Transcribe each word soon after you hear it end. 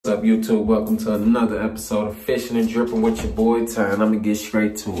What's up, YouTube? Welcome to another episode of Fishing and Dripping with your boy Ty. I'm gonna get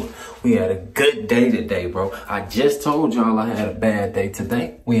straight to it. We had a good day today, bro. I just told y'all I had a bad day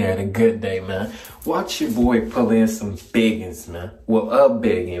today. We had a good day, man. Watch your boy pull in some biggins, man. Well, a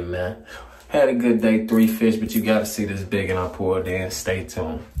biggin, man. Had a good day, 3 fish, but you gotta see this biggin I pulled in. Stay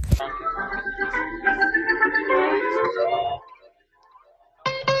tuned.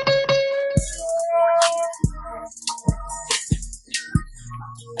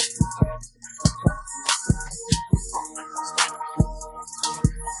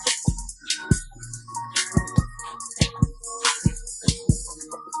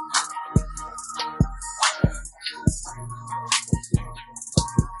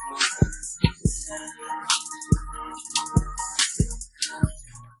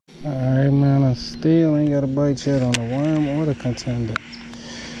 Alright, man, I still ain't got a bite yet on the worm or the contender.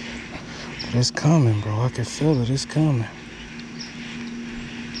 But it's coming, bro. I can feel it. It's coming.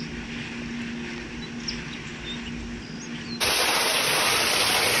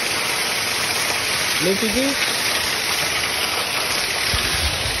 Look at this.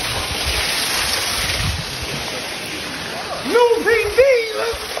 New PD,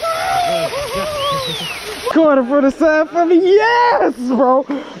 let's go! Quarter for the side for me, yes, bro.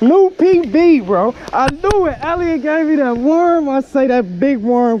 New PB, bro. I knew it. Elliot gave me that worm. I say that big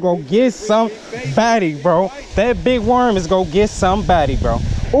worm go get somebody, bro. That big worm is gonna get somebody, bro.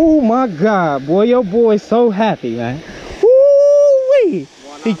 Oh my God, boy, your boy's so happy, man. Woo-wee.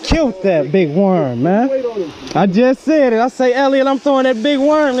 He killed that big worm, man. I just said it. I say, Elliot, I'm throwing that big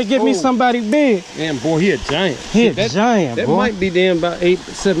worm to get me somebody big. Damn, boy, he a giant. He a giant, that boy. That might be damn about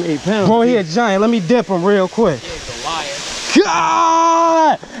 7, 8 pounds. Boy, he a giant. Let me dip him real quick. He's a liar.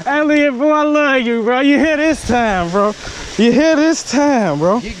 God! Elliot, bro, I love you, bro. You here this time, bro. You here this time,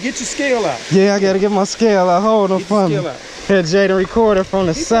 bro. Get your scale out. Yeah, I gotta get my scale out. Hold on for me. Here, Jaden recorded from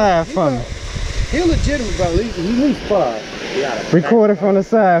the side for me. He legitimate about at least 5. Record it from the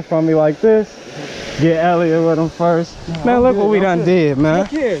side for me like this. Get Elliot with him first. Man, look what we done did, man.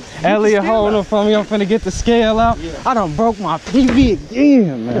 Elliot holding him for me. I'm finna get the scale out. I done broke my PB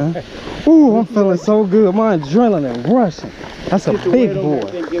again, man. Ooh, I'm feeling so good. My adrenaline rushing. That's a big boy.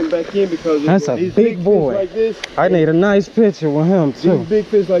 That's a big boy. I need a nice picture with him, too. These big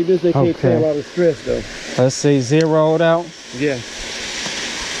fish like this, they can't take a lot of stress, though. Let's see, zeroed out. Yeah.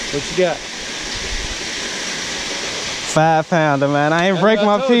 What you got? 5 pounder, man. I ain't break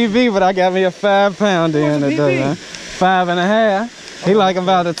my PB, but I got me a 5 pounder in the day, man. 5.5. He like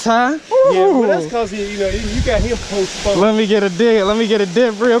about to tie. Yeah, well, that's cause you got him postponed. Let me get a dig. Let me get a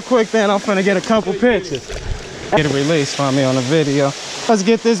dip real quick. Then I'm finna get a couple pictures. Get it released for me on the video. Let's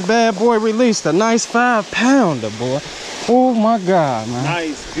get this bad boy released. A nice 5 pounder, boy. Oh my God, man.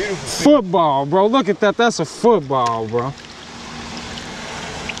 Nice, beautiful. Football, bro. Look at that. That's a football, bro.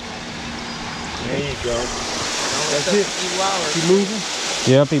 There you go. That's it. He moving?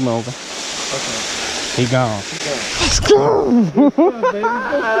 Yep, he moving. Okay. He gone. Let's go. Let's go, baby.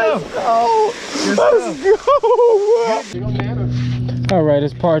 Let's go. All right,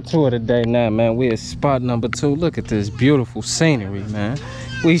 it's part 2 of the day now, man. We at spot number 2. Look at this beautiful scenery, man.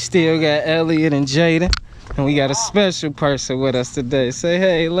 We still got Elliot and Jaden, and we got a special person with us today. Say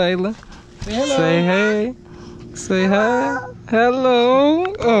hey, Layla. Say hello. Say hey. Say hi. Hello.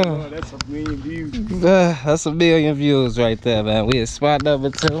 Oh, that's a million views. That's a million views right there, man. We at spot number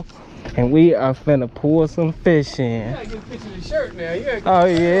 2, and we are finna pull some fish in. You gotta get a picture of the shirt now. Oh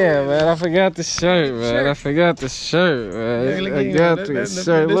yeah, man. I forgot the shirt, man. I forgot the shirt, man. I got the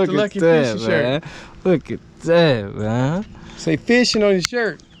shirt. Look at that, man. Look at that, man. Say fishing on your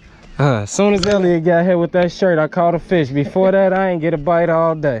shirt. As soon as Elliot got here with that shirt, I caught a fish. Before that, I ain't get a bite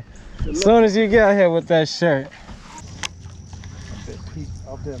all day. As soon as you got here with that shirt.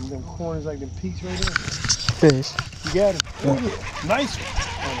 Off them corners like them peaks right there. Fish. You got it. Oh, yeah. Nice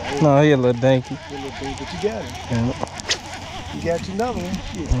one. No, he a little dinky. But you got it. Yeah. You got you another one.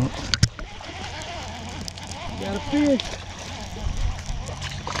 Shit. You got a fish.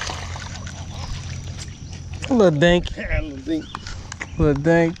 A little dinky. A little dink. Little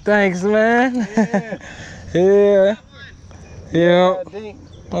dink. Thanks, man. Yeah. Yeah. Yeah. Dink.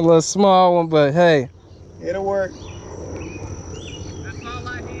 A little small one, but hey. It'll work.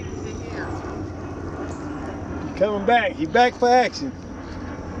 Coming back. He back for action.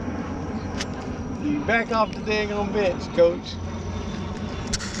 He back off the daggone bench, coach.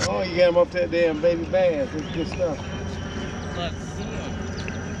 Oh, you got him up that damn baby bass. That's good stuff. Let's see him.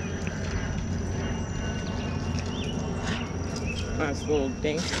 Nice little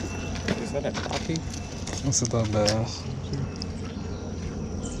dink. Is that a puppy? That's a little bass.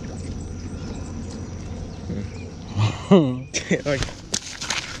 Like,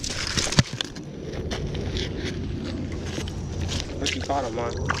 caught him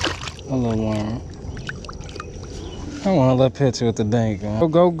on. A little worm. I want a little picture with the dang on.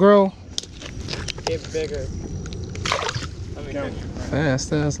 Go grow. Get bigger. Let me go.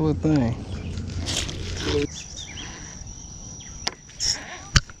 Fast ass little thing.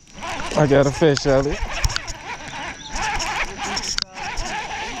 I got a fish, Elliot.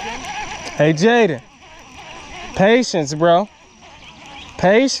 Hey, Jaden. Patience, bro.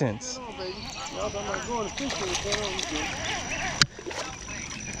 Patience.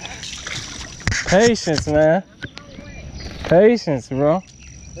 Patience, man. Patience, bro.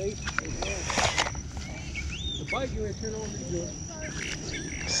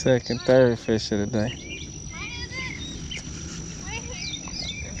 Second, third fish of the day.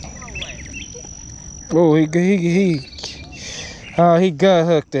 Oh, he gut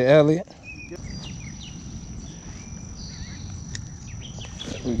hooked it, Elliot.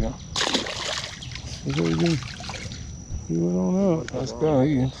 There we go. He went on up. Let's go.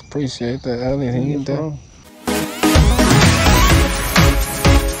 He appreciate that, Elliot. He ain't down.